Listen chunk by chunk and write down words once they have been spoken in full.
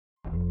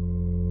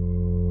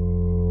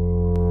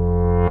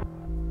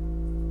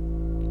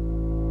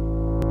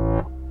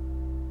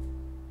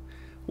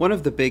One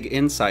of the big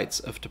insights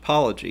of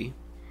topology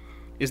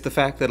is the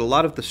fact that a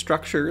lot of the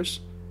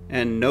structures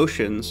and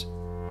notions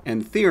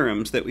and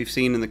theorems that we've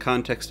seen in the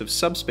context of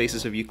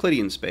subspaces of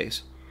Euclidean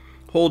space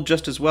hold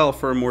just as well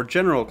for a more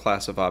general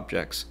class of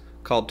objects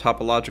called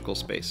topological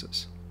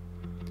spaces.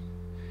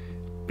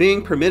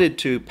 Being permitted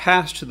to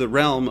pass to the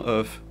realm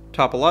of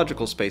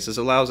topological spaces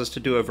allows us to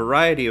do a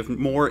variety of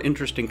more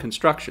interesting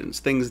constructions,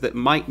 things that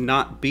might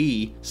not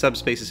be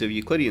subspaces of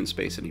Euclidean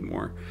space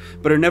anymore,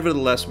 but are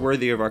nevertheless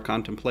worthy of our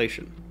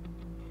contemplation.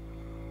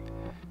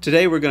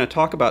 Today we're going to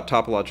talk about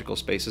topological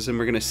spaces, and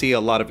we're going to see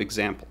a lot of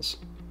examples.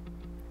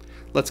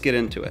 Let's get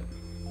into it.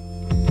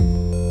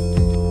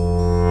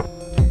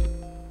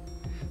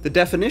 The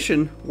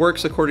definition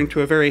works according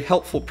to a very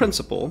helpful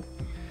principle,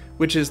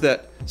 which is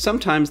that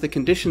sometimes the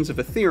conditions of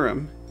a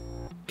theorem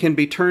can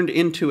be turned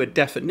into a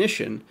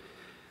definition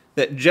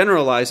that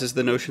generalizes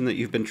the notion that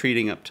you've been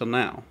treating up till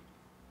now.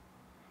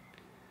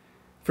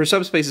 For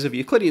subspaces of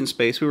Euclidean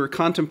space, we were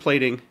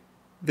contemplating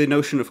the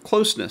notion of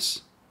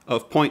closeness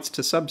of points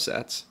to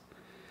subsets,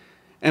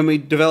 and we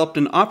developed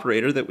an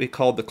operator that we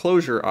called the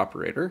closure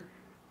operator,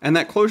 and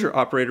that closure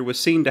operator was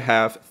seen to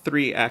have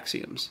three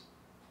axioms.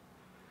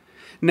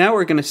 Now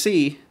we're going to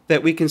see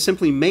that we can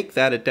simply make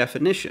that a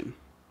definition.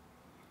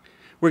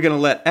 We're going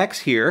to let X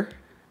here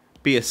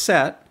be a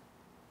set,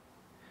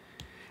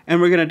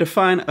 and we're going to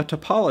define a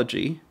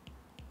topology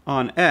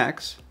on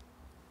X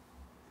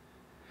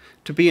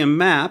to be a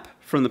map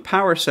from the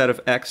power set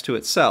of X to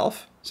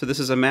itself. So this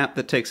is a map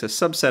that takes a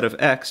subset of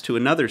X to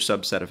another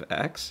subset of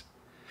X.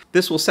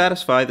 This will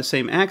satisfy the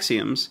same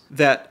axioms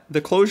that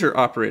the closure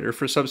operator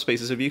for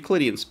subspaces of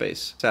Euclidean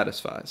space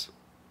satisfies.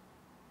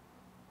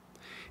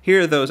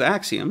 Here are those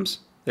axioms.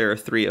 There are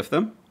three of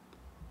them.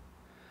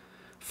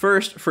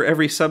 First, for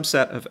every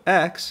subset of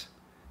X,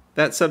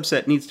 that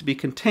subset needs to be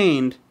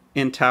contained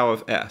in tau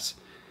of S.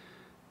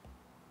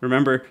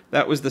 Remember,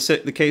 that was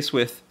the case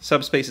with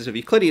subspaces of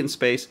Euclidean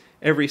space.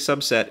 Every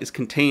subset is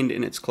contained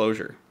in its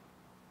closure.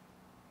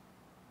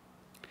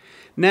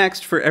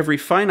 Next, for every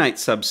finite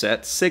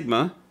subset,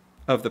 sigma,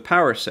 of the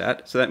power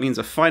set, so that means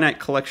a finite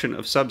collection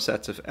of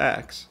subsets of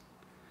X,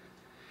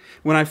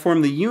 when I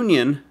form the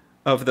union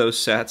of those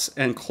sets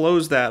and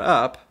close that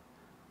up,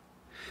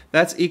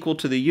 that's equal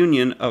to the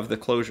union of the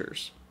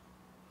closures.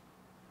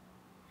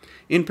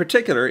 In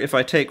particular, if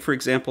I take, for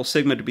example,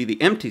 sigma to be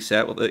the empty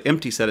set, well, the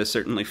empty set is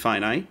certainly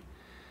finite,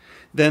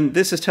 then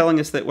this is telling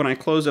us that when I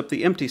close up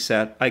the empty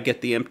set, I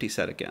get the empty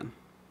set again.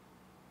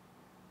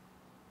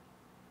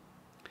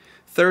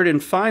 Third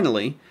and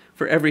finally,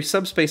 for every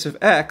subspace of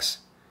X,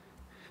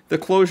 the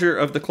closure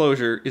of the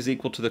closure is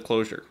equal to the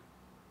closure.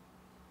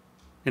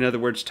 In other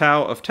words,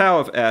 tau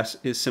of S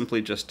is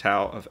simply just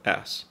tau of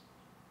S.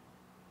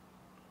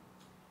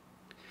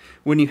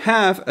 When you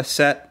have a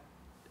set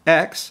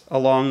X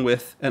along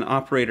with an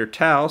operator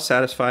tau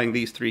satisfying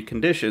these three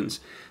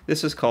conditions,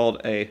 this is called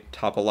a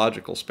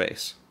topological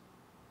space.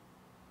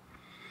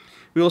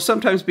 We will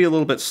sometimes be a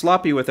little bit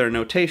sloppy with our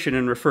notation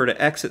and refer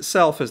to X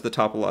itself as the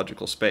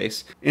topological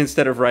space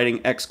instead of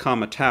writing X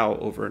comma tau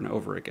over and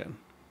over again.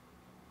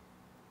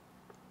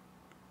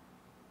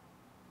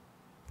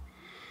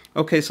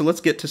 Okay, so let's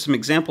get to some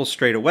examples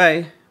straight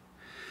away.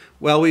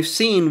 Well, we've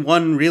seen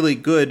one really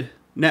good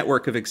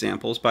network of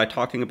examples by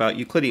talking about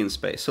Euclidean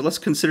space. So let's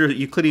consider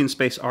Euclidean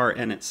space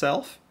Rn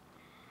itself,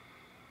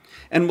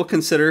 and we'll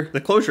consider the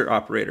closure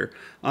operator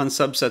on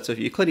subsets of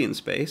Euclidean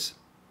space.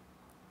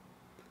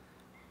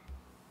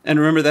 And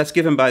remember, that's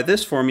given by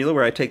this formula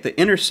where I take the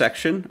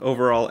intersection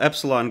over all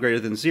epsilon greater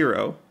than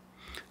 0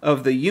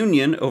 of the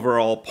union over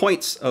all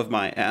points of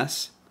my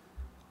S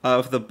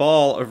of the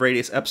ball of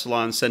radius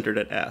epsilon centered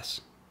at S.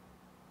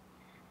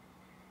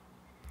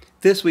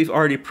 This we've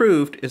already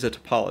proved is a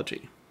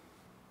topology.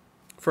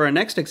 For our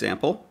next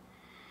example,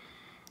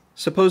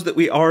 suppose that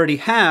we already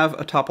have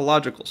a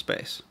topological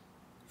space.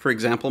 For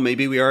example,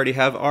 maybe we already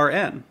have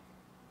Rn.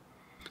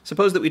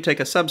 Suppose that we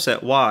take a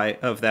subset Y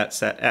of that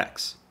set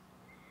X.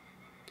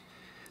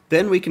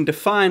 Then we can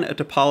define a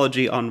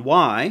topology on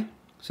Y.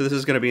 So this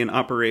is going to be an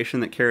operation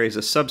that carries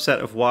a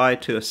subset of Y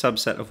to a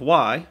subset of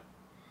Y.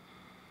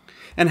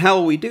 And how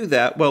will we do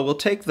that? Well, we'll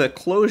take the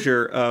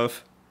closure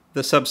of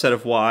the subset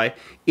of Y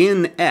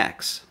in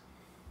X.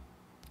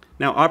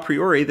 Now, a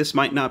priori, this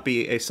might not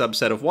be a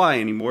subset of Y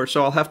anymore,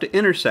 so I'll have to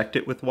intersect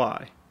it with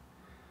Y.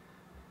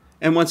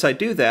 And once I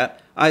do that,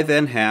 I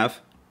then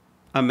have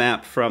a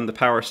map from the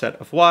power set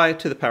of Y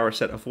to the power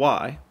set of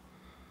Y.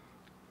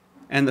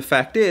 And the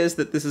fact is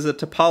that this is a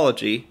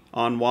topology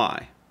on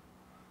Y.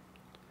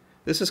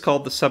 This is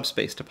called the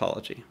subspace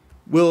topology.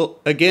 We'll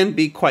again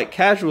be quite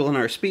casual in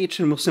our speech,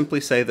 and we'll simply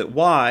say that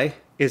Y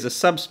is a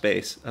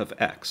subspace of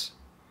X.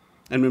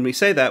 And when we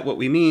say that, what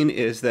we mean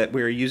is that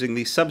we're using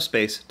the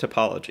subspace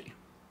topology.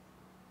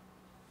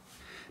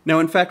 Now,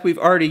 in fact, we've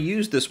already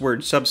used this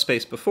word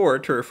subspace before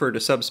to refer to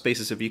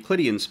subspaces of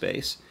Euclidean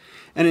space,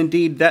 and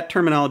indeed that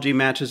terminology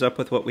matches up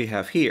with what we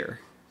have here.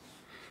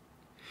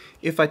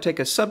 If I take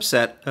a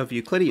subset of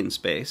Euclidean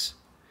space,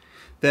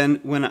 then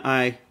when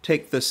I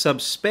take the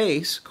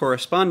subspace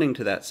corresponding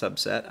to that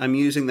subset, I'm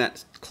using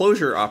that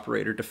closure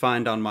operator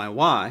defined on my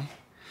Y.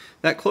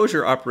 That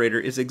closure operator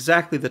is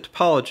exactly the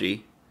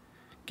topology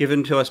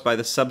given to us by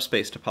the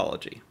subspace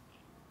topology.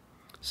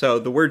 So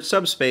the word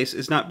subspace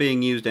is not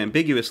being used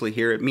ambiguously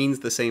here. It means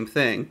the same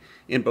thing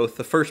in both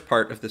the first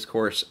part of this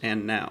course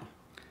and now.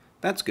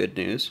 That's good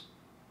news.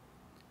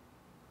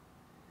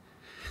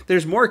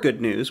 There's more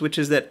good news, which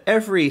is that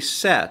every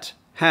set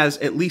has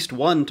at least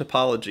one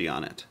topology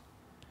on it.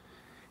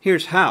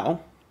 Here's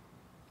how.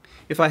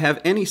 If I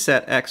have any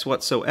set X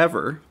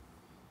whatsoever,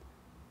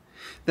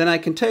 then I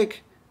can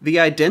take the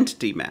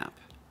identity map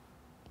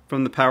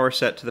from the power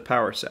set to the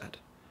power set.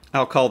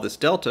 I'll call this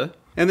delta,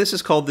 and this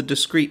is called the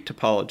discrete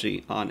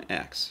topology on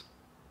X.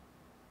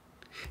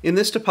 In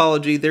this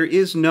topology, there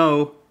is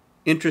no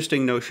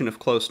interesting notion of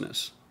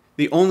closeness.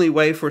 The only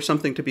way for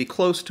something to be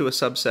close to a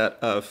subset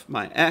of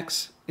my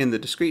X in the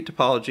discrete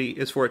topology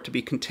is for it to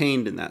be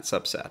contained in that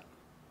subset.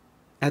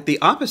 At the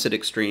opposite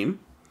extreme,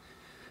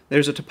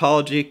 there's a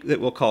topology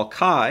that we'll call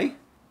chi,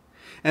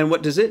 and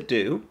what does it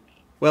do?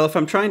 Well, if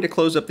I'm trying to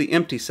close up the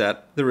empty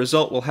set, the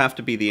result will have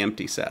to be the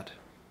empty set.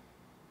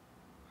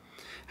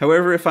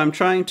 However, if I'm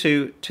trying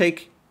to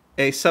take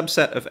a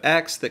subset of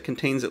X that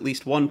contains at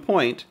least one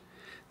point,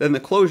 then the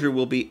closure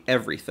will be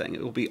everything.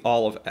 It will be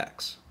all of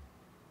X.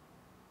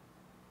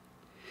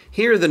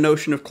 Here, the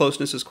notion of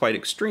closeness is quite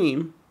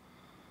extreme.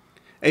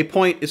 A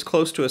point is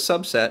close to a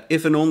subset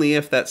if and only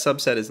if that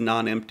subset is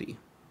non-empty.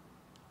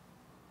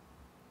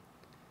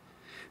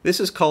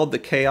 This is called the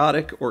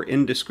chaotic or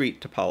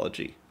indiscrete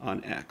topology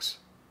on X.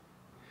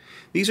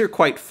 These are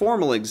quite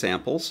formal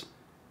examples.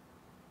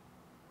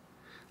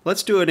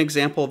 Let's do an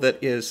example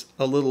that is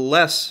a little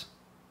less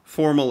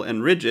formal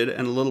and rigid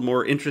and a little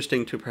more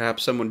interesting to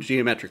perhaps someone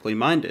geometrically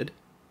minded.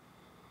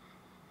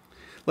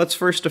 Let's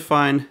first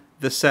define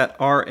the set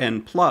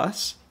Rn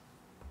plus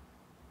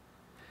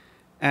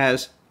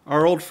as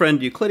our old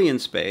friend Euclidean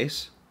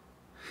space,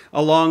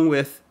 along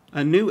with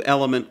a new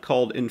element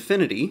called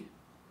infinity.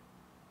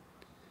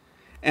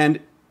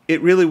 And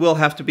it really will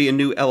have to be a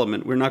new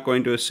element. We're not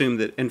going to assume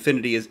that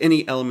infinity is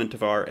any element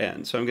of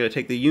Rn. So I'm going to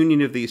take the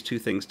union of these two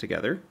things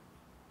together.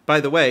 By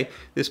the way,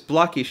 this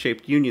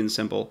blocky-shaped union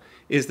symbol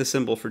is the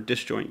symbol for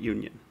disjoint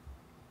union.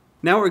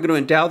 Now we're going to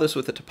endow this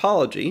with a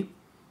topology.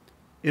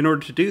 In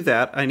order to do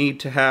that, I need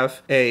to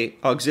have an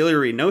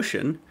auxiliary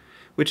notion,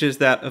 which is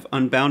that of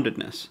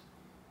unboundedness.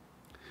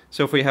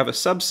 So if we have a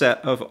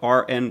subset of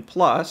Rn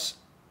plus,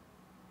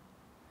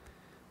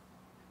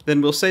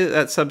 then we'll say that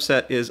that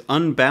subset is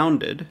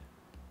unbounded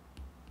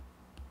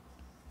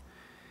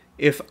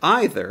if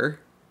either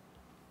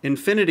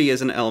infinity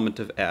is an element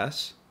of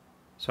S,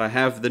 so I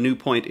have the new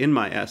point in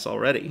my S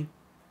already,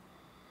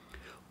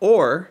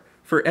 or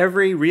for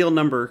every real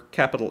number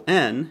capital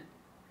N,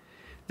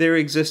 there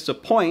exists a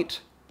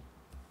point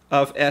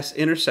of S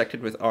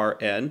intersected with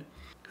Rn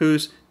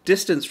whose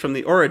distance from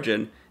the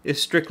origin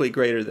is strictly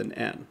greater than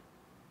n.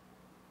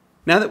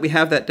 Now that we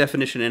have that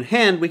definition in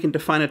hand, we can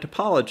define a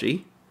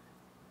topology,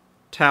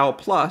 tau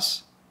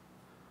plus,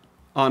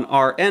 on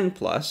Rn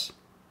plus,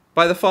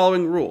 by the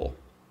following rule.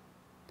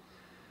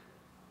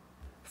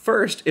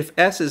 First, if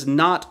S is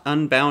not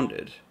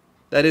unbounded,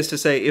 that is to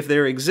say, if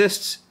there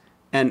exists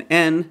an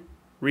n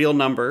real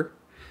number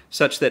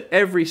such that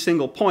every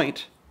single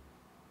point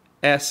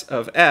S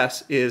of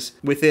S is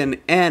within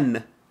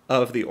n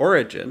of the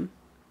origin,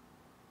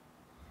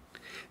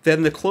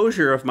 then the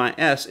closure of my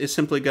S is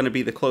simply going to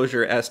be the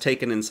closure as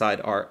taken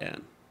inside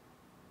Rn.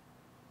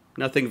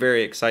 Nothing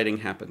very exciting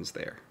happens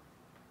there.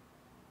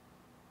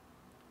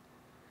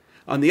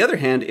 On the other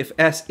hand, if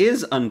S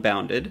is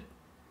unbounded,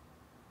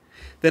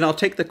 then I'll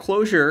take the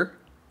closure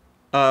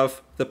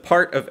of the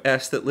part of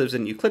S that lives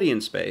in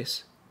Euclidean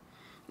space,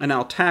 and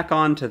I'll tack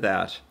on to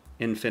that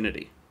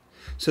infinity.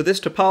 So this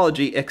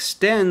topology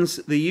extends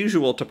the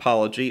usual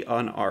topology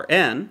on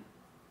Rn,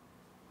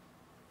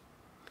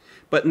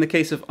 but in the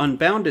case of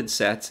unbounded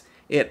sets,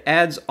 it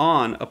adds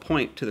on a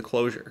point to the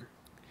closure.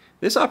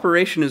 This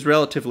operation is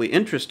relatively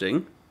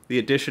interesting, the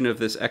addition of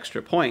this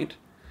extra point.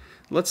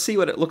 Let's see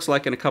what it looks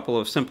like in a couple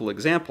of simple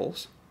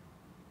examples.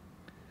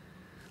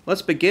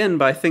 Let's begin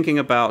by thinking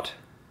about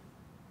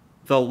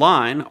the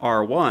line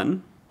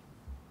R1,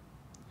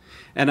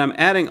 and I'm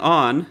adding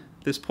on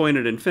this point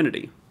at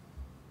infinity.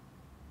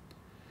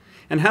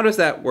 And how does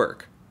that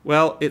work?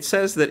 Well, it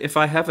says that if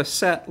I have a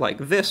set like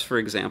this, for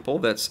example,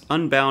 that's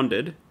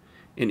unbounded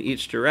in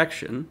each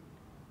direction,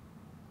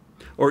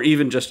 or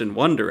even just in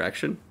one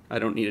direction, I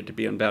don't need it to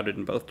be unbounded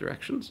in both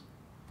directions.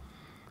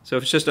 So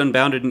if it's just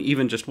unbounded in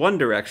even just one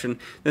direction,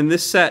 then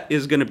this set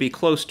is going to be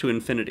close to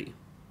infinity.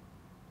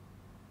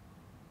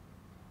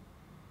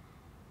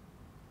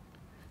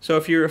 So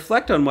if you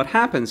reflect on what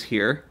happens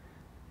here,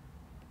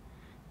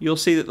 you'll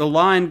see that the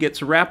line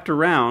gets wrapped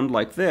around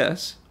like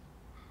this,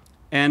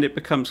 and it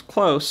becomes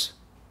close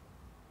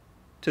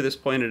to this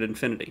point at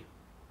infinity.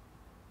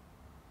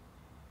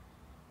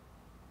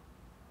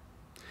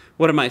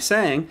 What am I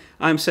saying?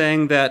 I'm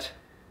saying that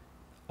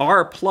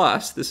R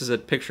plus, this is a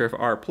picture of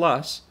R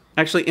plus,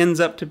 actually ends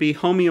up to be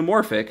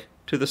homeomorphic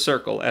to the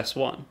circle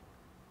S1.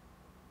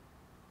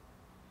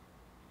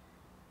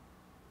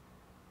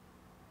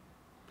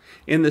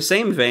 In the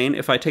same vein,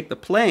 if I take the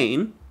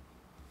plane,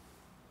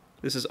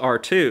 this is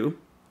R2,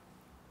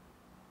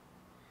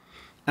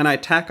 and I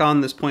tack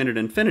on this point at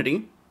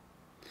infinity,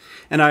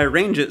 and I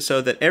arrange it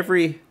so that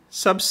every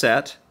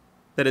subset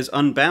that is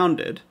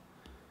unbounded,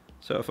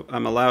 so if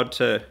I'm allowed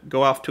to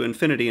go off to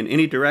infinity in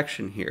any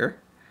direction here,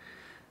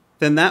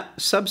 then that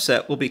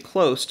subset will be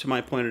close to my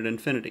point at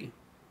infinity.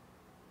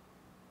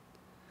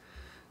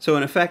 So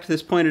in effect,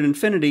 this point at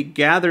infinity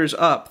gathers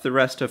up the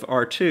rest of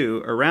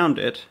R2 around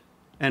it,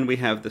 and we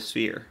have the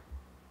sphere.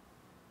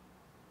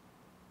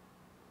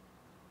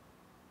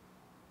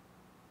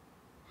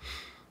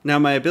 Now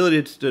my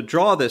ability to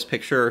draw this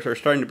picture are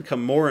starting to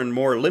become more and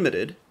more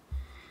limited,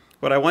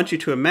 but I want you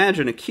to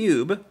imagine a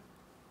cube,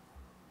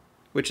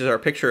 which is our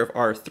picture of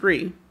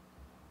R3,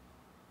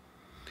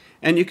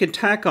 and you can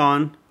tack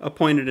on a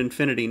point at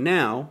infinity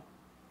now,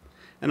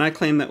 and I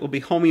claim that will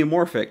be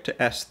homeomorphic to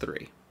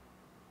S3.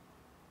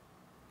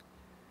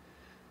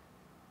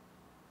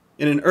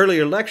 In an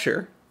earlier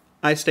lecture,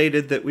 I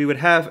stated that we would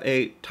have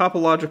a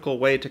topological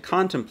way to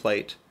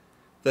contemplate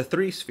the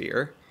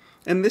 3-sphere,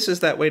 and this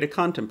is that way to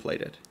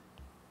contemplate it.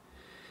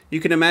 You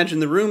can imagine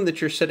the room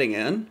that you're sitting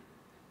in,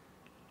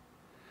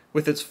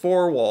 with its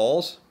 4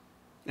 walls,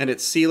 and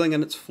its ceiling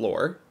and its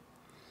floor,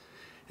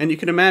 and you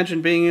can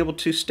imagine being able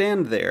to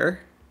stand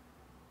there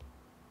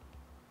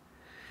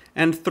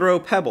and throw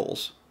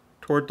pebbles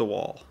toward the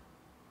wall.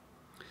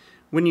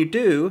 When you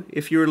do,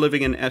 if you were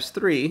living in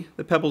S3,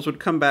 the pebbles would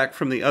come back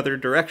from the other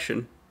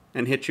direction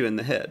and hit you in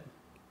the head.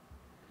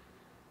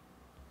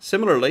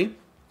 Similarly,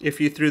 if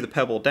you threw the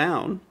pebble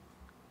down,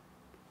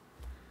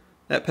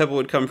 that pebble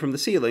would come from the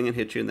ceiling and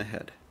hit you in the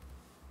head.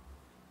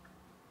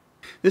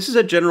 This is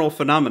a general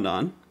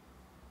phenomenon.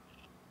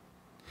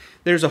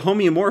 There's a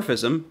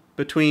homeomorphism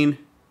between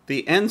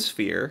the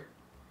n-sphere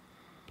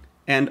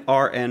and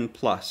Rn+.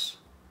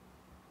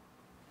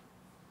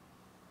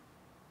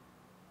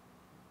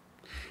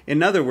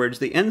 In other words,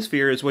 the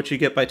n-sphere is what you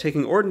get by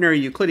taking ordinary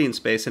Euclidean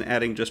space and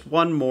adding just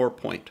one more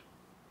point.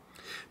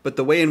 But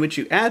the way in which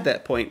you add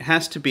that point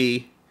has to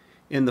be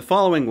in the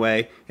following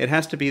way. It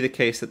has to be the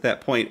case that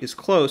that point is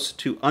close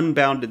to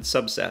unbounded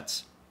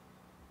subsets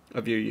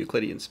of your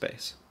Euclidean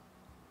space.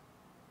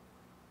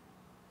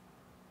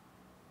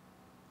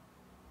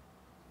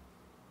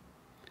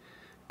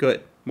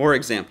 Good. More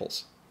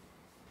examples.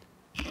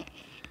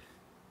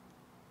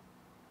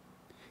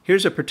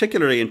 Here's a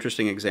particularly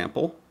interesting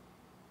example.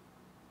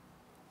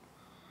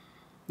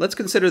 Let's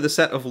consider the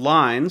set of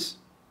lines,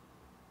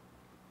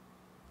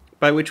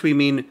 by which we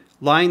mean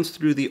lines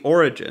through the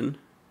origin,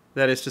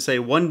 that is to say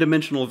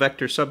one-dimensional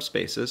vector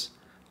subspaces,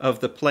 of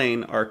the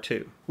plane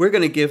R2. We're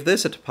going to give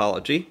this a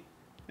topology,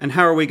 and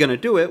how are we going to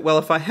do it? Well,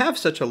 if I have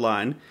such a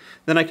line,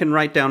 then I can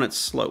write down its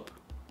slope.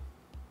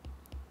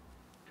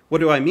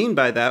 What do I mean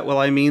by that? Well,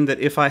 I mean that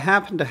if I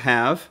happen to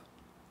have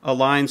a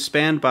line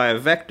spanned by a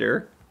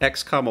vector,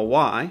 x comma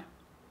y,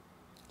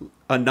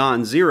 a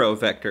non-zero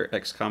vector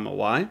x comma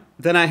y,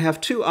 then I have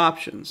two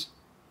options.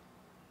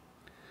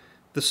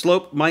 The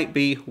slope might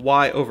be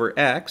y over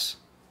x,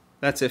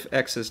 that's if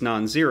x is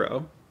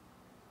non-zero,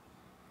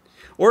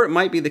 or it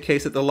might be the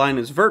case that the line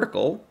is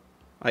vertical,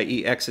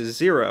 i.e. x is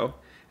 0,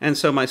 and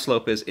so my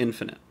slope is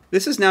infinite.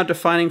 This is now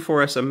defining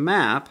for us a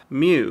map,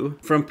 mu,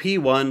 from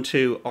P1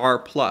 to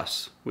R+,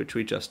 which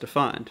we just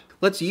defined.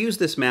 Let's use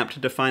this map to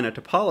define a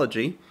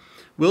topology.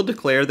 We'll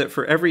declare that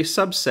for every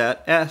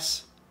subset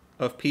S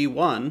of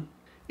P1,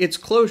 its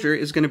closure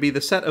is going to be the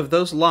set of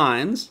those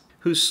lines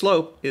whose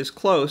slope is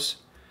close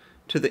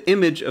to the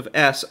image of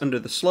S under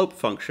the slope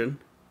function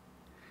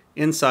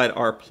inside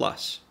R+,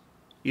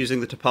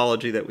 using the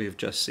topology that we've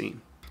just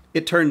seen.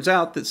 It turns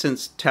out that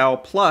since tau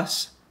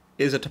plus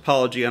is a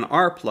topology on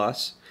R+,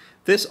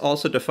 this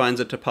also defines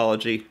a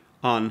topology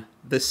on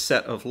this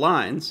set of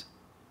lines.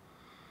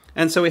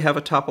 And so we have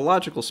a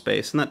topological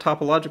space, and that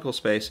topological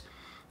space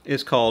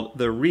is called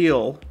the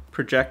real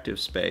projective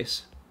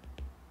space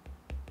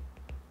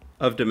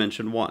of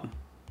dimension 1.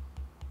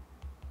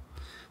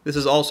 This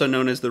is also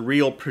known as the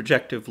real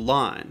projective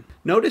line.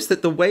 Notice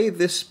that the way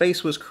this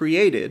space was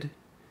created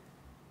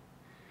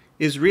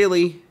is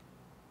really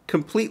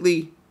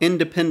completely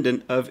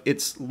independent of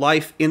its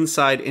life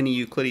inside any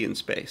Euclidean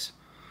space.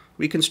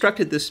 We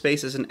constructed this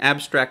space as an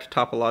abstract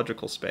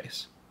topological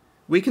space.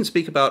 We can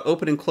speak about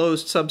open and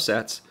closed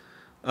subsets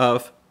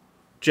of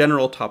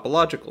general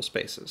topological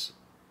spaces.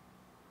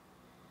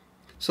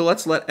 So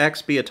let's let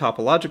X be a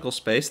topological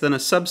space, then a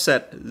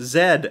subset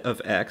Z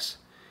of X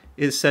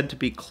is said to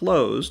be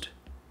closed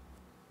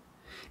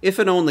if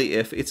and only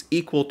if it's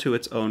equal to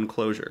its own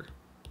closure,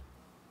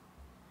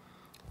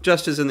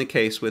 just as in the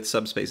case with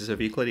subspaces of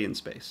Euclidean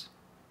space.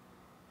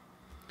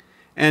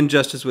 And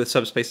just as with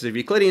subspaces of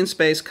Euclidean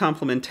space,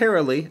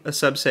 complementarily, a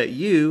subset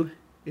U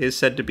is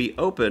said to be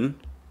open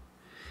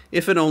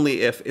if and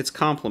only if its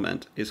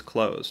complement is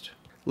closed.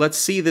 Let's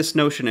see this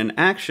notion in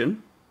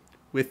action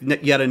with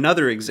yet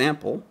another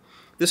example.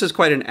 This is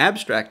quite an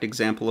abstract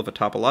example of a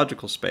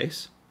topological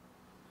space.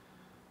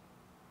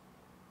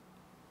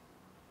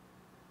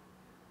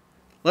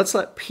 Let's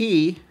let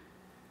P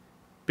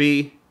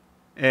be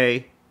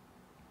a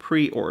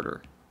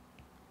pre-order.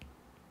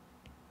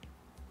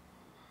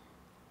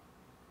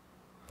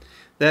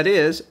 That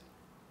is,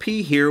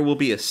 P here will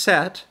be a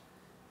set,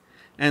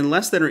 and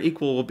less than or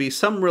equal will be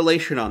some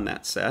relation on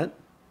that set,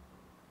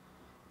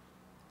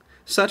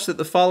 such that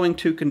the following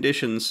two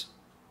conditions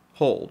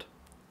hold.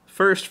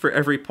 First, for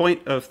every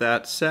point of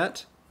that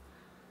set,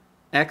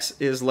 x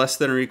is less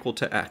than or equal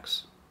to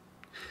x.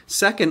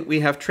 Second,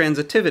 we have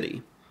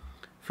transitivity.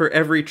 For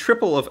every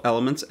triple of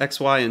elements x,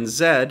 y, and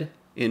z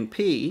in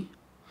P,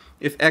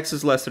 if x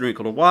is less than or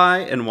equal to y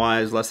and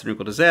y is less than or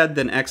equal to z,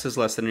 then x is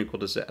less than or equal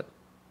to z.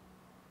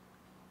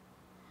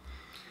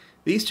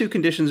 These two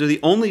conditions are the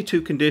only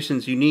two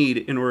conditions you need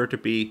in order to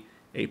be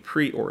a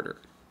pre-order.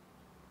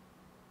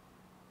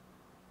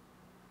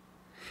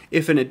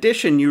 If in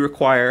addition you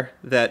require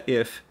that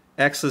if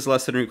x is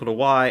less than or equal to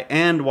y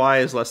and y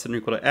is less than or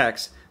equal to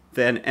x,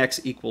 then x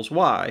equals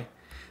y,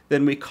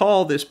 then we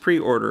call this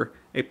pre-order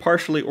a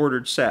partially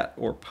ordered set,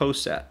 or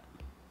poset.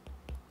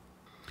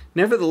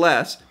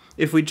 Nevertheless,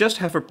 if we just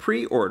have a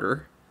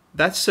pre-order,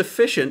 that's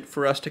sufficient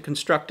for us to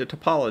construct a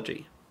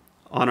topology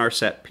on our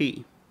set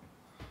P.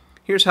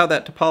 Here's how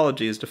that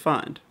topology is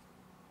defined.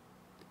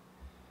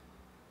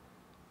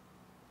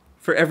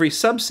 For every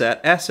subset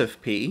S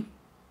of P,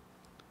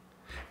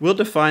 we'll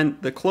define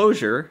the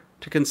closure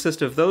to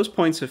consist of those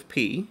points of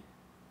P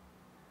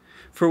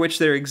for which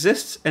there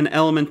exists an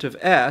element of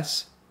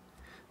S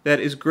that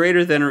is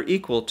greater than or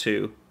equal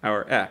to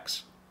our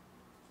x.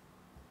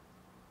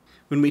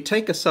 When we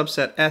take a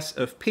subset S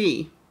of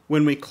P,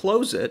 when we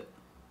close it,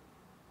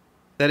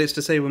 that is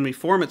to say when we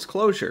form its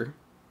closure,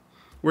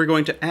 we're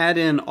going to add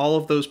in all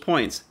of those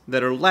points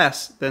that are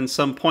less than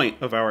some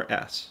point of our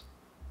S.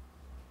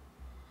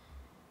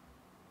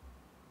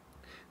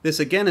 This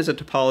again is a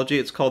topology.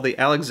 It's called the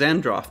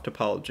Alexandrov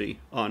topology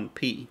on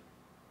P.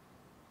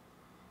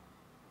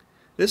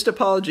 This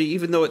topology,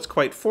 even though it's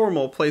quite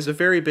formal, plays a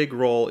very big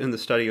role in the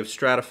study of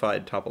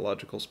stratified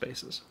topological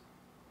spaces.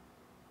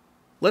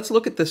 Let's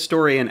look at this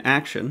story in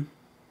action.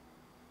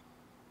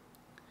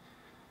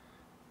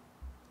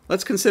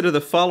 Let's consider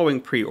the following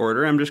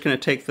pre-order. I'm just going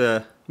to take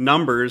the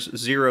numbers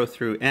 0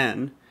 through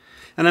n,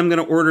 and I'm going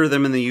to order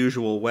them in the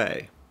usual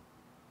way.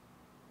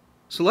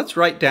 So let's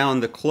write down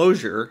the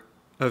closure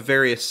of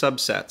various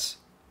subsets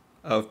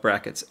of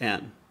brackets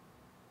n.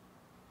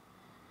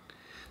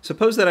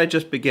 Suppose that I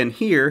just begin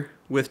here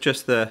with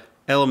just the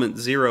element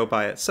 0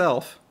 by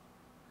itself.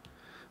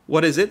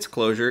 What is its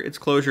closure? Its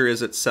closure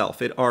is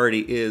itself. It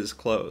already is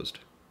closed.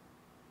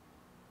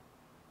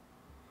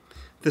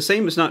 The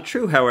same is not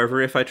true, however,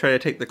 if I try to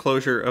take the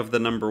closure of the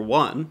number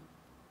 1.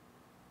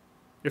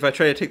 If I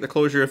try to take the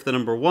closure of the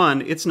number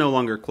 1, it's no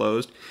longer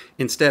closed.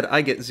 Instead,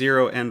 I get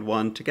 0 and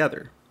 1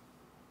 together.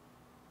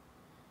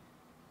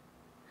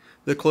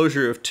 The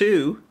closure of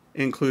 2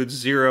 includes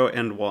 0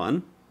 and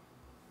 1.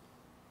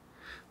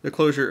 The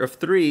closure of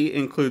 3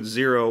 includes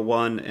 0,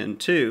 1, and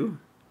 2.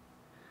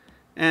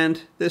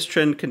 And this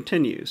trend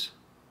continues.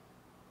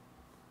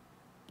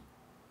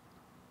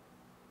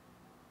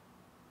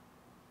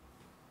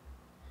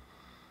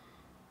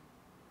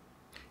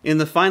 In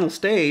the final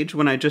stage,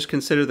 when I just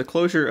consider the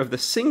closure of the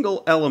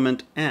single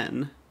element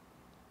n,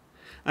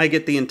 I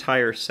get the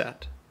entire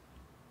set.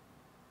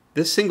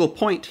 This single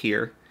point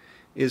here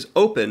is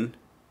open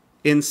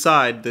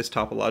inside this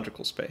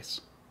topological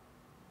space.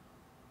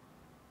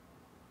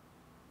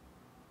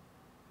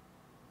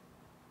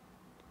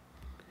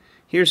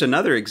 Here's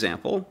another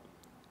example.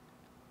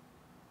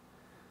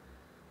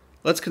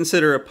 Let's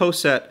consider a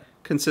poset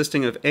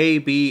consisting of A,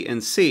 B,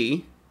 and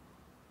C,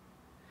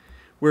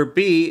 where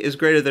B is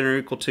greater than or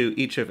equal to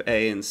each of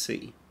A and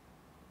C.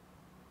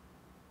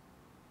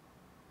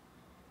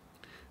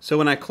 So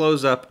when I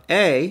close up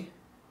A,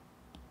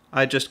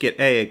 I just get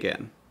A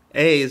again.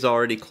 A is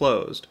already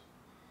closed.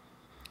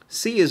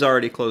 C is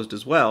already closed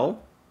as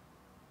well.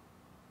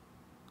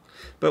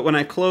 But when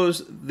I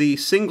close the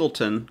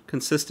singleton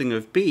consisting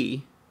of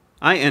B,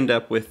 I end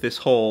up with this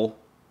whole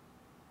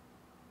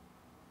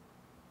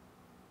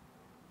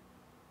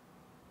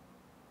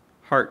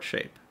heart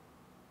shape.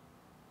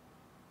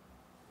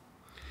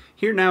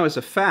 Here now is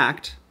a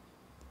fact.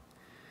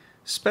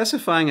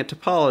 Specifying a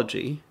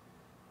topology,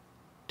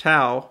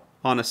 tau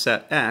on a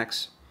set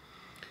X,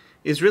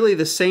 is really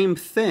the same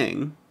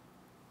thing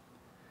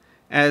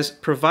as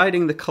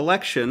providing the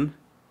collection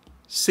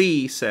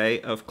C, say,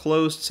 of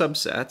closed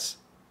subsets,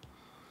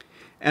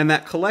 and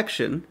that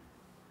collection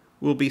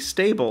will be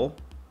stable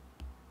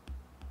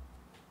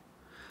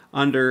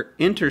under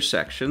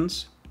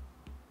intersections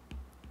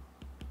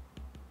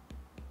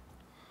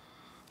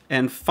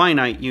and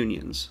finite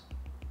unions.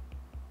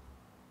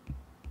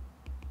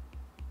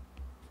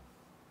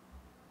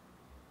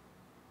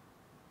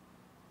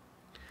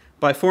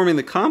 By forming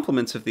the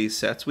complements of these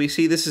sets, we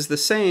see this is the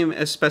same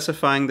as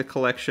specifying the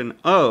collection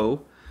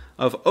O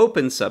of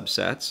open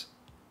subsets,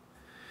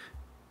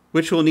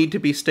 which will need to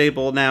be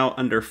stable now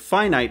under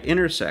finite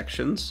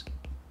intersections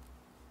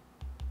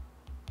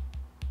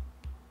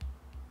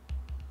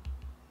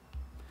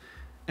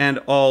and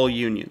all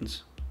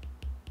unions.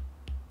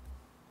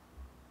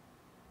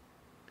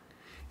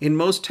 In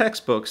most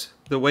textbooks,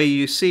 the way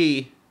you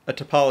see a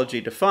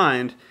topology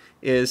defined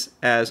is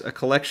as a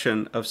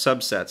collection of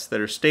subsets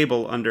that are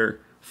stable under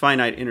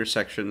finite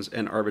intersections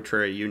and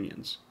arbitrary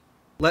unions.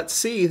 Let's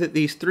see that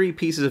these three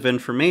pieces of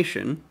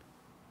information,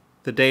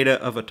 the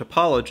data of a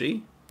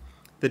topology,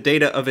 the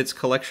data of its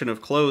collection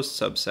of closed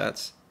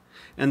subsets,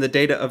 and the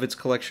data of its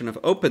collection of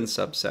open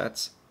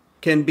subsets,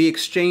 can be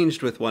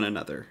exchanged with one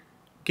another.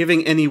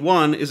 Giving any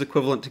one is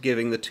equivalent to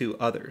giving the two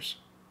others.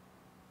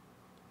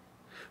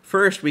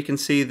 First, we can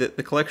see that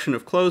the collection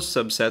of closed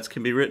subsets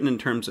can be written in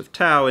terms of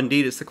tau.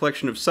 Indeed, it's the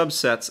collection of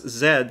subsets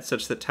z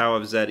such that tau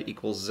of z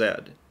equals z.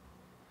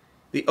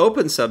 The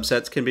open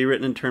subsets can be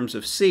written in terms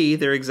of C.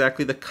 They're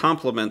exactly the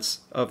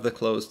complements of the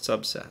closed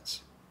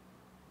subsets.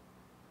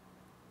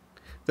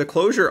 The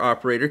closure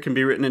operator can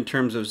be written in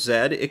terms of Z.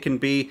 It can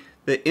be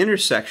the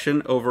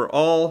intersection over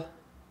all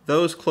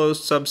those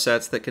closed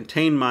subsets that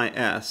contain my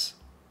S.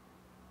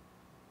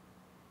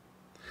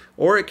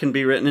 Or it can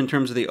be written in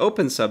terms of the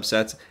open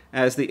subsets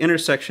as the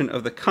intersection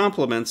of the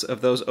complements of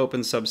those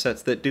open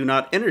subsets that do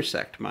not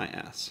intersect my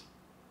S.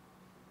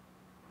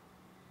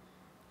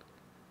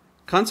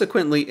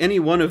 Consequently, any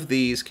one of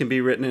these can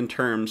be written in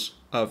terms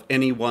of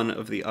any one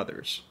of the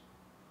others.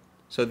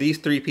 So these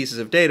three pieces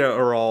of data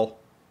are all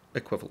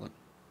equivalent.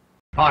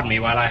 Pardon me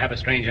while I have a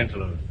strange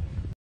interlude.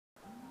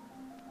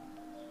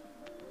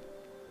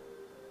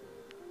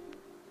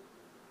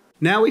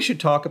 Now we should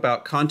talk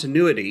about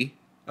continuity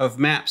of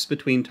maps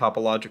between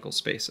topological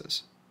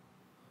spaces.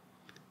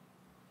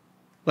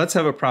 Let's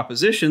have a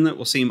proposition that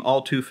will seem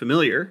all too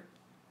familiar.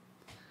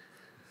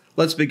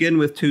 Let's begin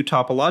with two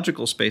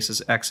topological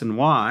spaces, X and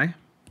Y.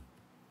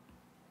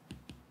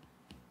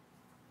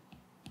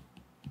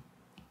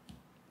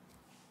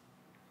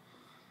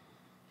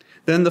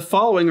 Then the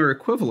following are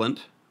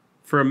equivalent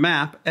for a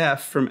map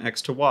F from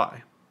X to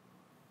Y.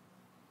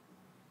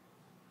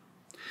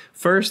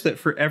 First, that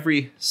for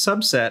every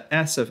subset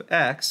S of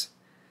X,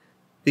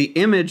 the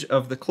image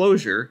of the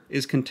closure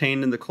is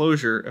contained in the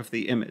closure of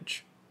the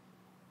image.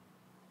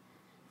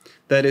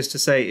 That is to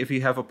say, if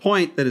you have a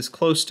point that is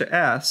close to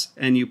S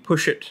and you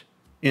push it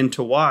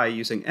into Y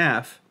using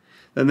F,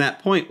 then that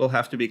point will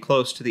have to be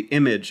close to the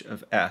image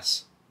of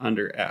S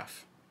under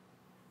F.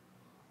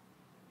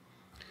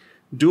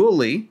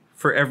 Dually,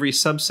 for every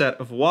subset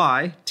of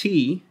Y,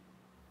 T,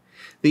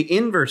 the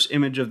inverse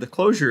image of the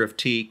closure of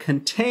T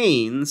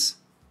contains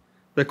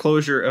the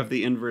closure of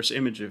the inverse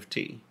image of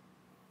T.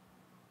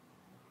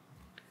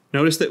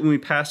 Notice that when we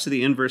pass to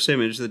the inverse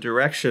image, the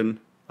direction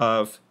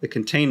of the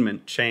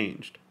containment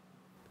changed.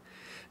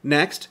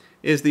 Next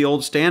is the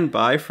old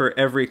standby for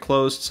every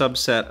closed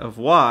subset of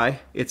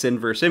Y, its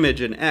inverse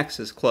image in X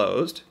is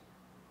closed.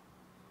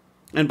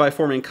 And by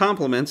forming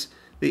complements,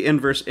 the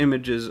inverse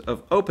images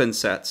of open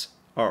sets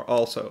are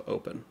also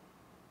open.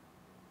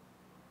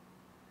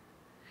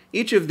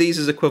 Each of these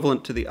is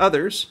equivalent to the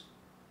others.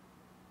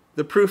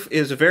 The proof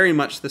is very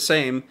much the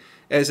same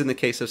as in the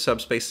case of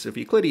subspaces of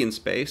Euclidean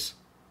space,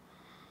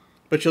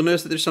 but you'll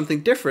notice that there's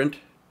something different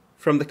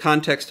from the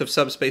context of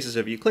subspaces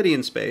of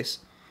Euclidean space,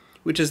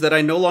 which is that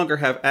I no longer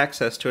have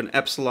access to an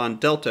epsilon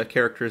delta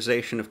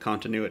characterization of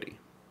continuity.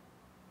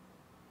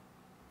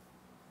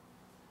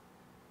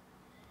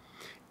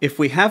 If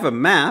we have a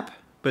map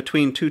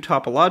between two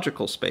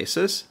topological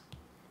spaces,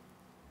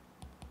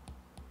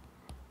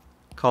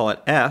 call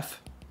it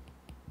F,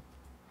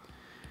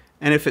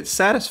 and if it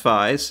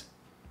satisfies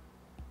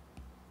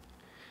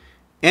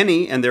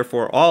any and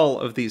therefore all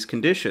of these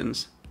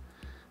conditions,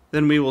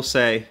 then we will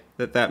say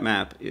that that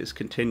map is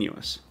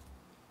continuous.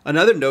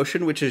 Another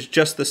notion, which is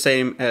just the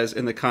same as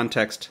in the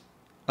context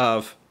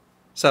of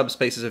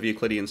subspaces of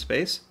Euclidean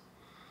space,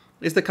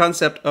 is the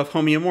concept of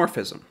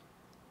homeomorphism.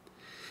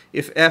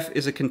 If F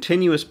is a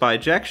continuous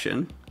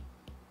bijection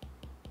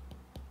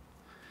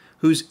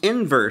whose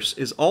inverse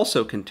is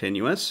also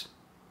continuous,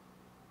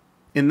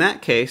 in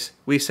that case,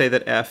 we say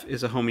that F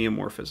is a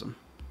homeomorphism.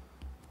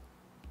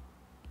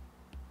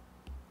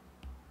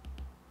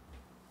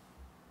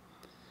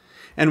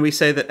 And we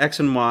say that X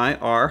and Y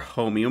are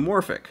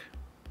homeomorphic,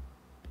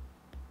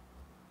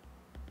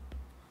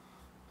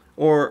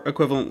 or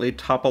equivalently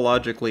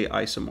topologically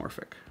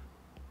isomorphic.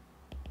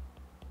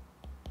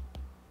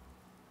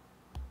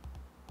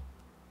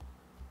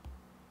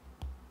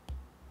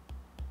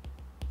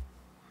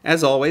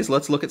 As always,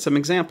 let's look at some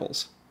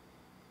examples.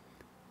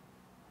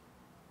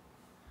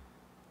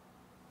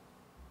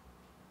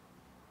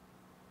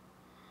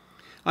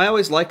 I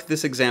always liked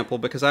this example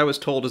because I was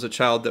told as a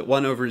child that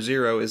 1 over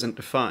 0 isn't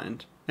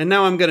defined, and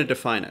now I'm going to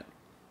define it.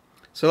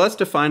 So let's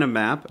define a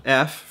map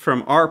F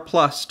from R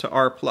plus to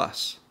R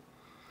plus.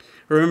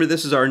 Remember,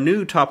 this is our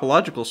new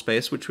topological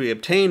space, which we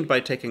obtained by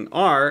taking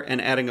R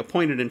and adding a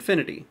point at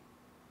infinity.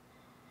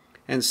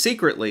 And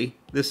secretly,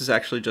 this is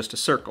actually just a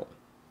circle.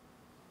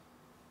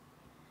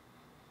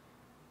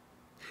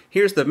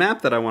 Here's the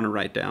map that I want to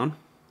write down.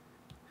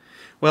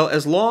 Well,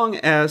 as long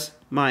as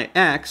my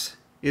X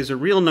is a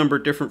real number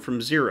different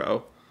from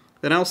 0,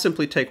 then I'll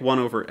simply take 1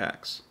 over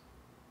X.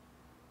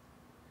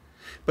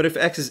 But if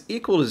X is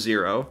equal to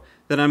 0,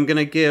 then I'm going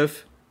to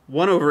give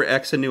 1 over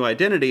x a new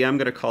identity, I'm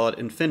going to call it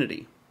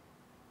infinity.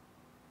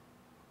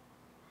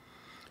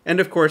 And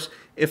of course,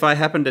 if I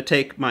happen to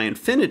take my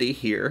infinity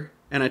here,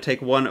 and I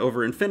take 1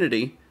 over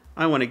infinity,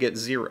 I want to get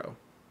 0.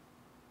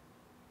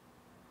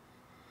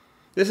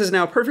 This is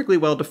now perfectly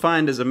well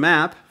defined as a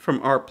map from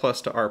r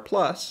plus to r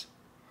plus,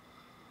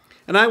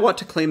 and I want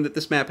to claim that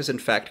this map is in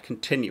fact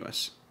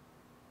continuous.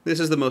 This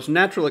is the most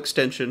natural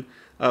extension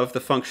of the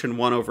function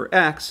 1 over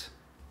x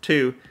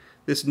to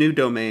this new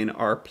domain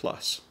r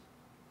plus.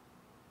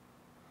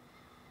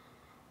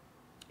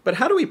 But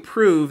how do we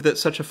prove that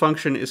such a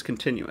function is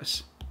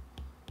continuous?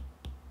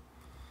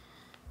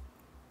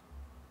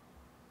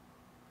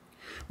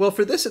 Well,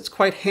 for this it's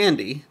quite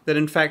handy that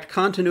in fact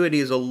continuity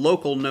is a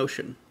local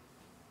notion.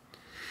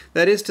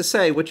 That is to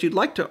say, what you'd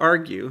like to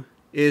argue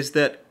is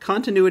that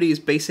continuity is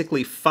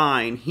basically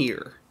fine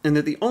here, and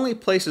that the only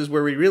places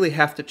where we really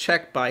have to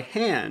check by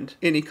hand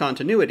any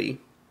continuity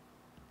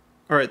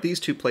are at these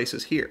two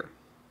places here.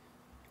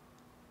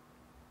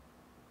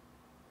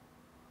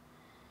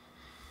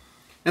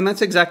 And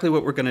that's exactly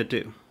what we're going to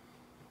do.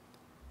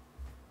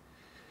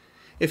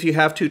 If you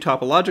have two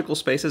topological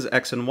spaces,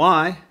 x and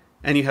y,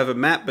 and you have a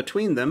map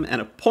between them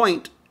and a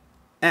point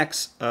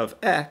x of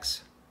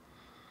x,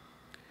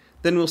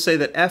 then we'll say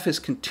that f is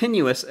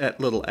continuous at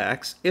little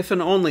x if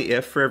and only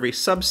if for every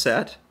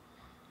subset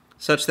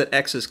such that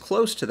x is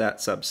close to that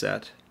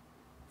subset,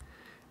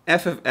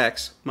 f of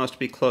x must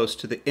be close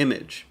to the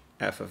image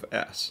f of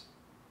s.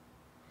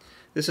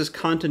 This is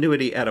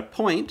continuity at a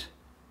point,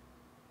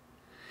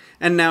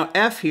 and now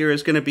f here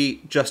is going to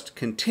be just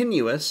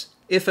continuous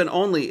if and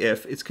only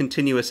if it's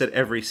continuous at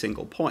every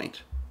single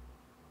point.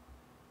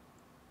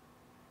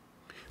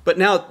 But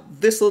now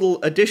this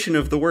little addition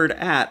of the word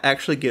at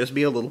actually gives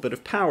me a little bit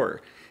of power.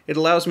 It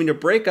allows me to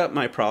break up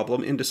my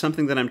problem into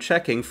something that I'm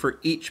checking for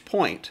each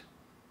point.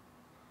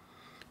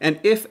 And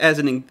if, as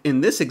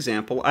in this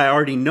example, I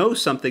already know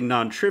something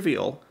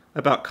non-trivial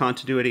about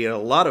continuity at a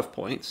lot of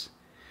points,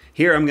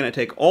 here I'm going to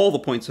take all the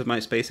points of my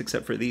space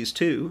except for these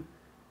two,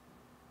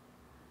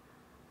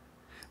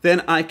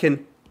 then I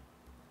can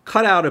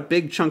cut out a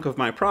big chunk of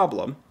my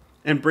problem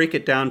and break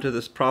it down to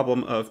this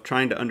problem of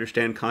trying to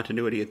understand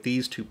continuity at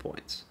these 2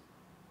 points.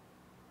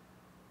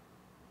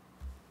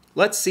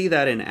 Let's see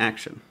that in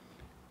action.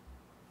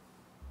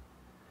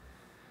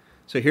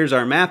 So here's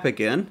our map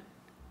again.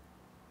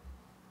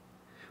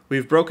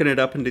 We've broken it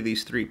up into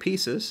these 3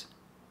 pieces.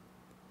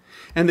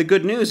 And the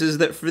good news is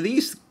that for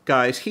these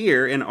guys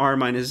here in r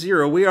minus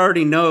 0, we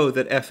already know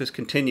that f is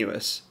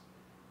continuous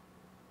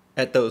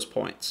at those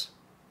points.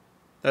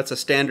 That's a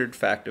standard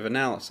fact of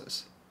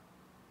analysis.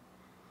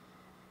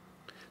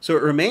 So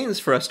it remains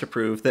for us to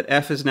prove that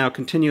f is now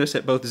continuous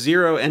at both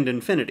 0 and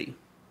infinity.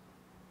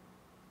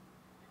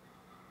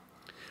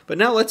 But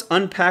now let's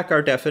unpack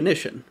our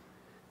definition.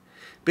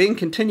 Being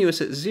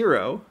continuous at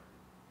 0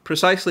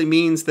 precisely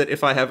means that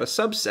if I have a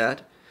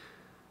subset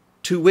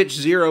to which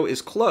 0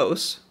 is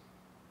close,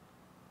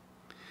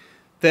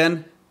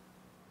 then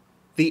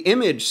the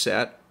image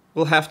set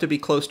will have to be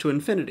close to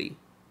infinity.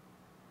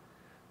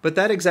 But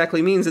that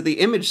exactly means that the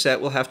image set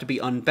will have to be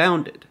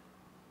unbounded.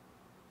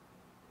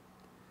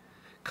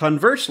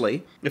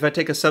 Conversely, if I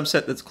take a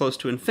subset that's close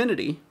to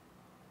infinity,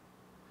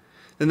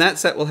 then that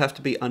set will have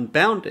to be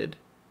unbounded.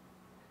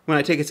 When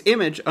I take its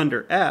image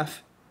under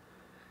f,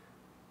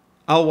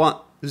 I'll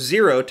want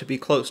 0 to be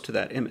close to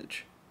that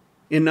image.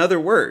 In other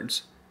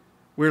words,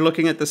 we're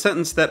looking at the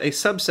sentence that a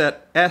subset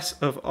S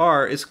of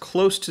R is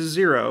close to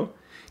 0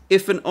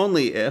 if and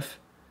only if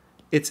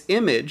its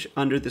image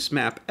under this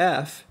map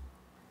F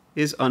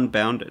is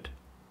unbounded.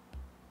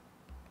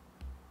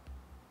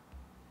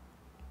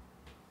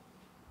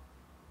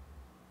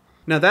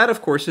 Now that,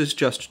 of course, is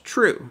just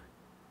true.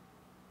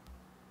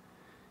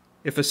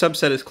 If a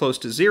subset is close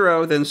to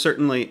 0, then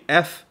certainly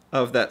f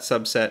of that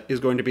subset is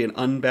going to be an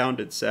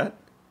unbounded set.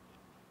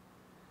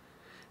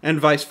 And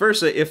vice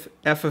versa, if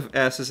f of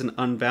s is an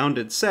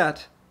unbounded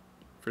set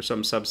for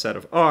some subset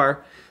of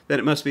R, then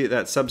it must be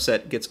that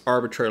subset gets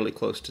arbitrarily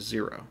close to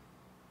 0.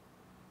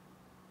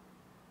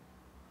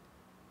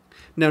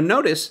 Now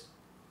notice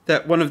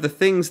that one of the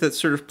things that's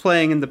sort of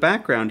playing in the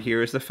background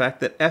here is the fact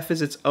that f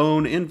is its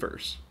own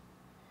inverse.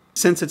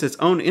 Since it's its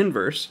own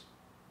inverse,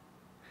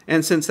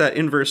 and since that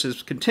inverse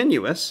is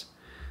continuous,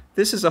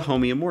 this is a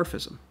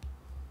homeomorphism.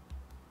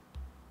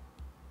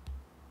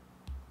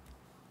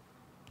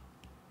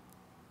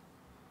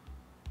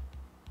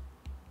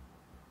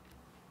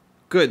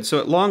 Good, so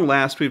at long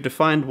last we've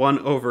defined 1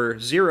 over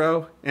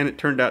 0, and it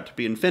turned out to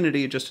be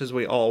infinity, just as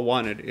we all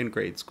wanted in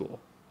grade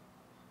school.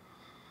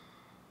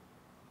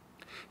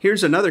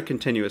 Here's another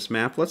continuous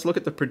map. Let's look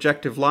at the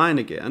projective line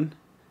again.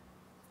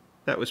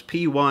 That was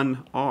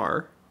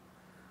P1R.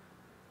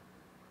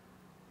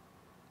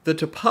 The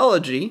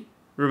topology,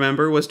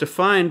 remember, was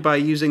defined by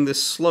using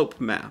this slope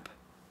map.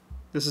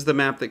 This is the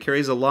map that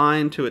carries a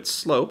line to its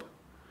slope,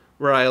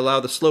 where I allow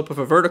the slope of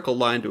a vertical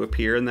line to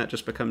appear, and that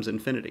just becomes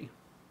infinity.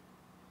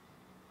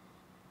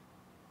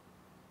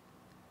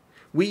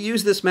 We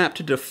use this map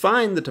to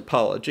define the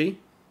topology.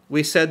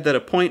 We said that a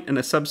point and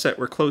a subset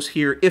were close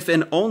here if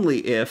and only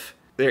if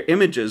Their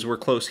images were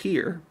close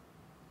here.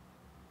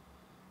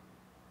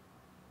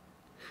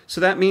 So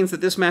that means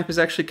that this map is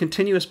actually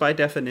continuous by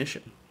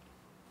definition.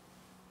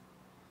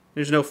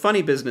 There's no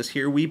funny business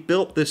here. We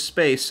built this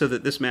space so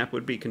that this map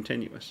would be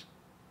continuous.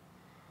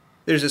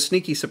 There's a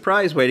sneaky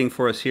surprise waiting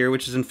for us here,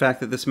 which is in fact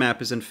that this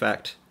map is in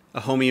fact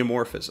a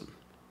homeomorphism.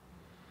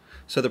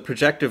 So the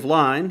projective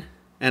line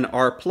and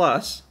R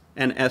plus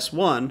and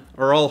S1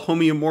 are all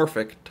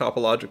homeomorphic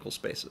topological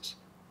spaces.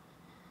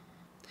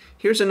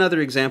 Here's another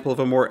example of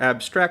a more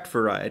abstract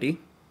variety.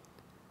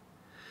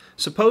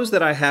 Suppose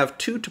that I have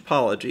two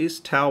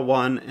topologies,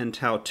 tau1 and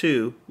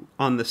tau2,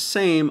 on the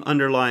same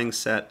underlying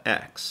set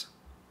X.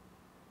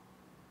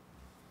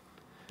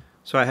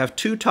 So I have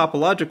two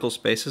topological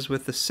spaces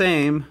with the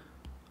same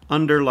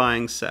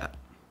underlying set.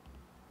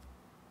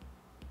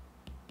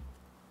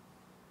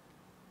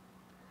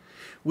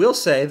 We'll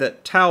say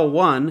that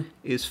tau1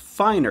 is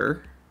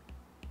finer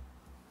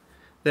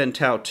than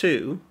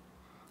tau2,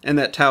 and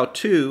that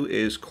tau2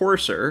 is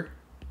coarser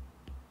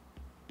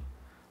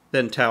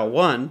than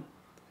tau1,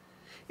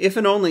 if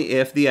and only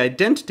if the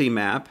identity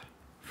map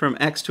from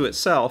X to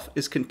itself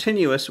is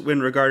continuous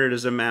when regarded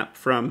as a map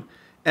from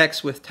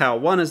X with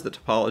tau1 as the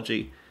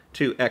topology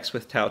to X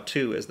with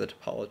tau2 as the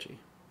topology.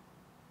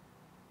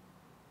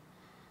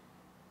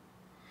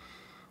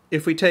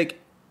 If we take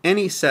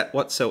any set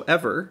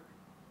whatsoever,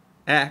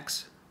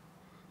 X,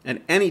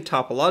 and any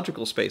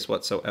topological space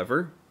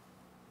whatsoever,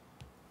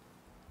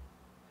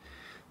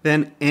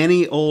 then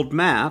any old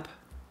map,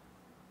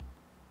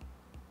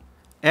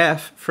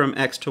 F from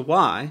X to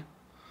Y,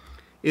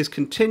 is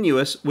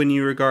continuous when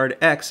you regard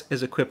X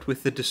as equipped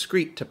with the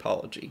discrete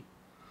topology.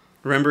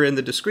 Remember, in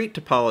the discrete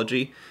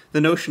topology,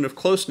 the notion of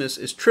closeness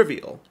is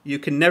trivial. You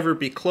can never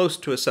be close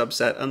to a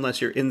subset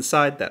unless you're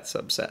inside that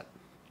subset.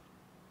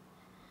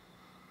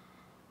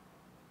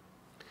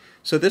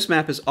 So this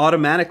map is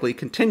automatically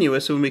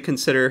continuous when we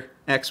consider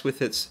X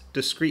with its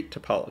discrete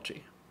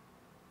topology.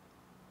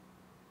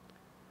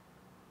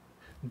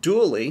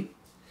 Dually,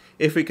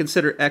 if we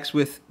consider X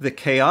with the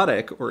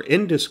chaotic or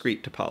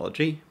indiscrete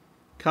topology,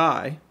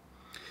 chi,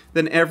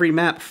 then every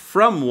map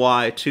from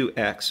Y to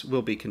X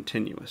will be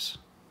continuous.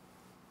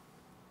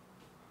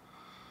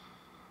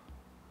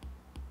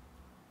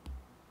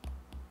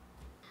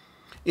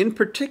 In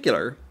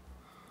particular,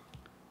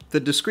 the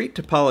discrete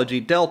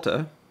topology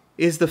delta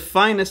is the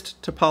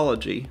finest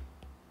topology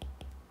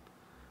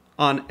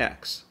on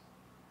X.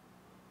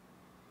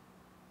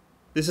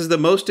 This is the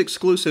most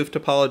exclusive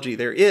topology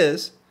there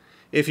is.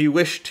 If you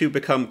wish to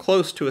become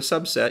close to a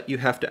subset, you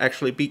have to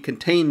actually be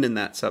contained in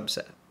that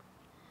subset.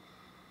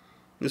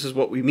 This is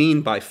what we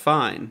mean by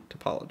fine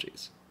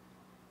topologies.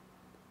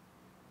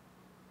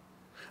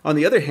 On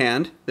the other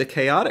hand, the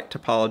chaotic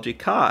topology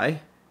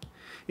chi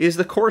is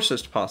the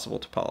coarsest possible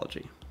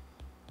topology.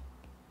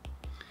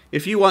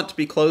 If you want to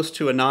be close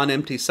to a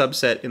non-empty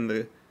subset in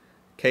the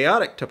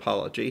chaotic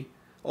topology,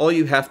 all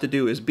you have to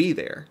do is be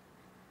there.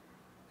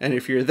 And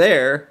if you're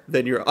there,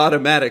 then you're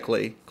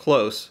automatically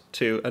close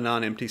to a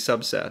non-empty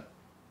subset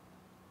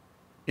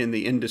in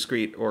the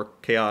indiscrete or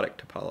chaotic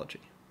topology.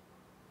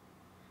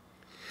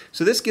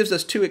 So this gives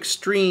us two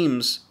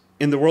extremes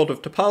in the world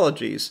of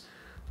topologies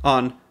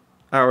on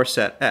our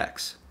set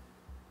X.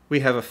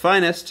 We have a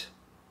finest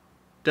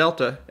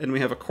delta and we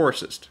have a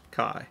coarsest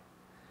chi.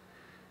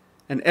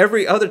 And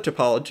every other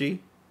topology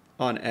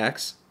on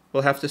X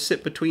will have to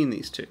sit between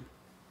these two.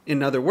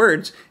 In other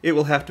words, it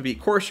will have to be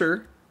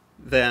coarser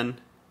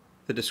than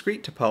the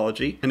discrete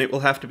topology, and it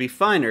will have to be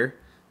finer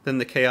than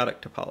the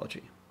chaotic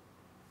topology.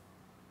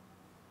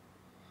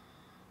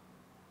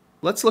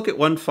 Let's look at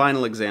one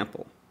final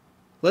example.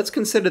 Let's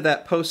consider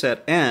that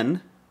poset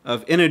n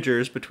of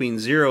integers between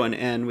 0 and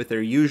n with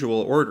their usual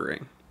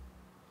ordering.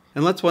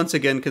 And let's once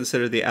again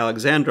consider the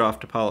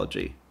Alexandrov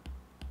topology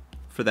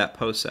for that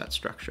poset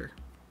structure.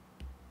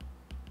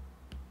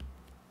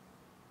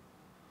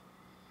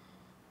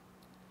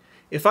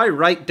 If I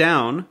write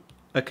down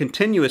a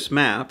continuous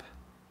map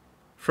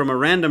from a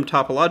random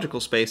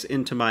topological space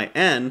into my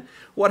n,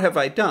 what have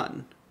I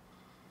done?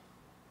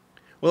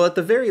 Well, at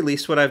the very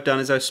least, what I've done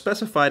is I've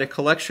specified a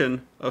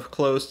collection of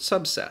closed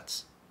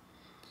subsets.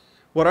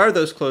 What are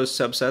those closed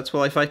subsets?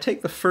 Well, if I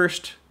take the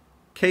first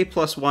k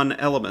plus 1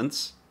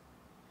 elements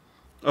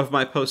of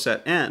my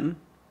poset n,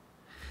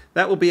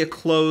 that will be a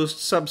closed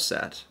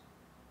subset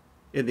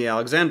in the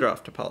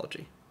Alexandrov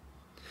topology.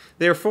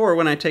 Therefore,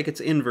 when I take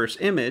its inverse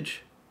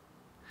image,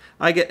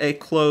 I get a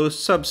closed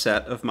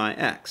subset of my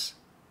X.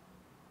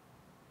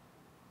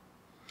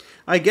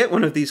 I get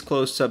one of these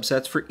closed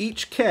subsets for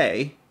each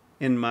k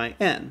in my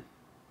n.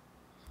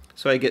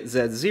 So I get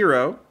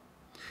Z0,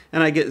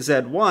 and I get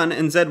Z1,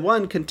 and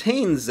Z1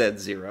 contains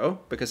Z0,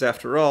 because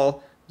after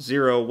all,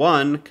 0,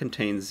 1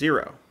 contains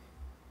 0.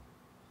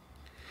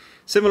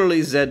 Similarly,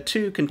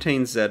 Z2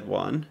 contains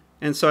Z1,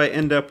 and so I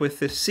end up with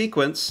this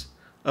sequence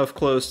of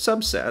closed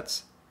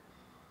subsets,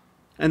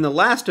 and the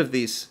last of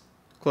these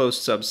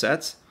closed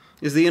subsets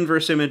is the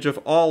inverse image of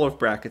all of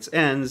brackets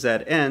n,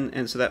 Zn,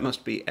 and so that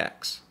must be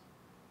X.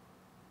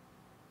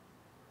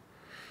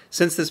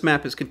 Since this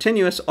map is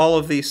continuous, all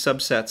of these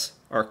subsets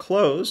are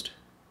closed.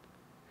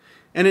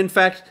 And in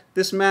fact,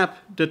 this map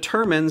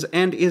determines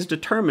and is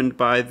determined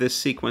by this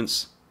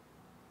sequence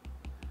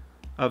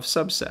of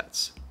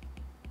subsets.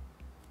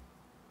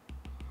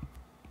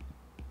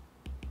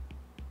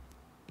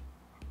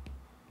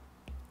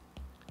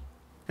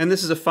 And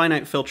this is a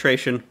finite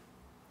filtration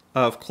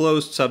of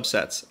closed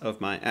subsets of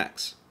my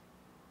X.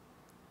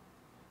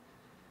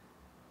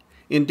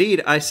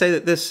 Indeed, I say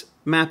that this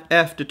map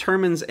F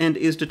determines and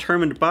is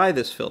determined by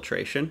this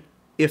filtration.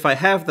 If I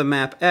have the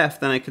map F,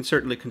 then I can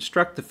certainly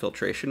construct the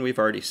filtration. We've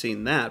already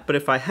seen that. But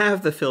if I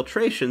have the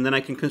filtration, then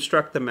I can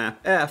construct the map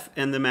F,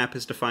 and the map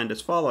is defined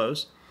as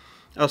follows.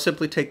 I'll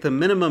simply take the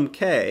minimum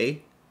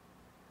K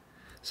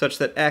such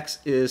that X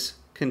is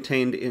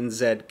contained in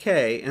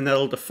ZK, and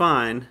that'll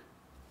define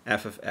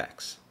f of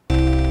X.